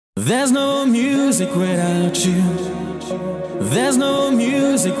There's no music without you. There's no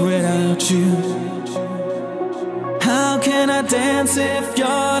music without you. How can I dance if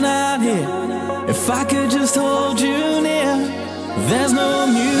you're not here? If I could just hold you near. There's no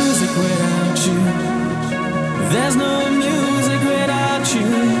music without you. There's no music without you.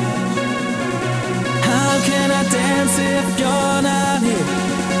 How can I dance if you're not here?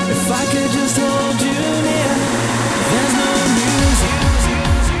 If I could just hold you near. There's no music.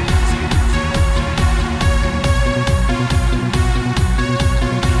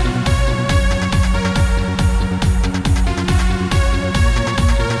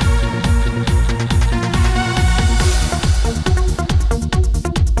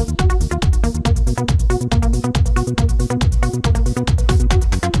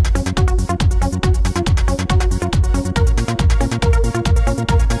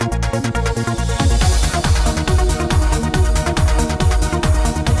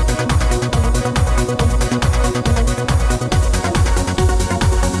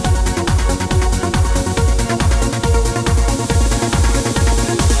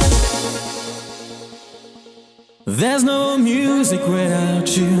 There's no music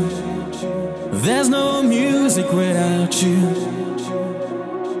without you. There's no music without you.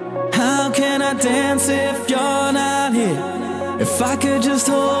 How can I dance if you're not here? If I could just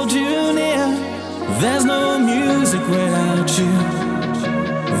hold you near. There's no music without you.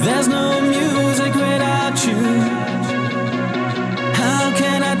 There's no music without you. How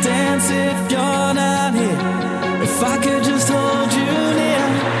can I dance if you're not here? If I could just hold you near.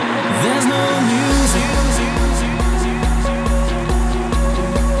 There's no music.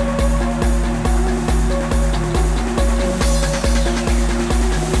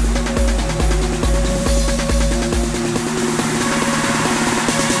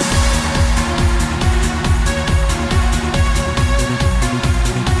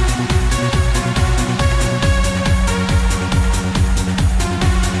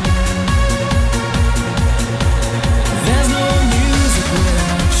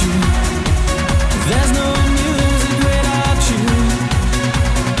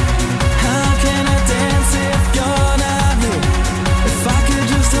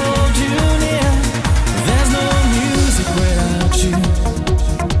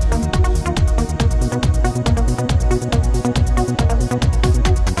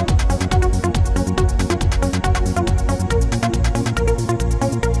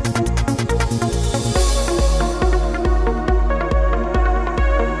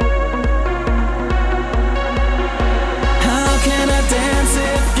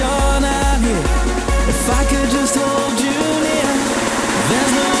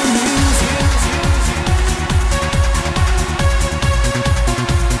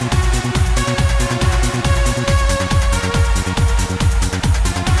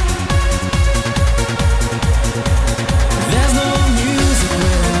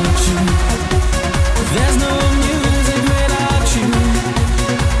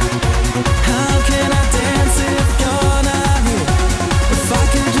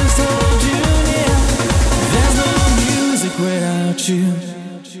 You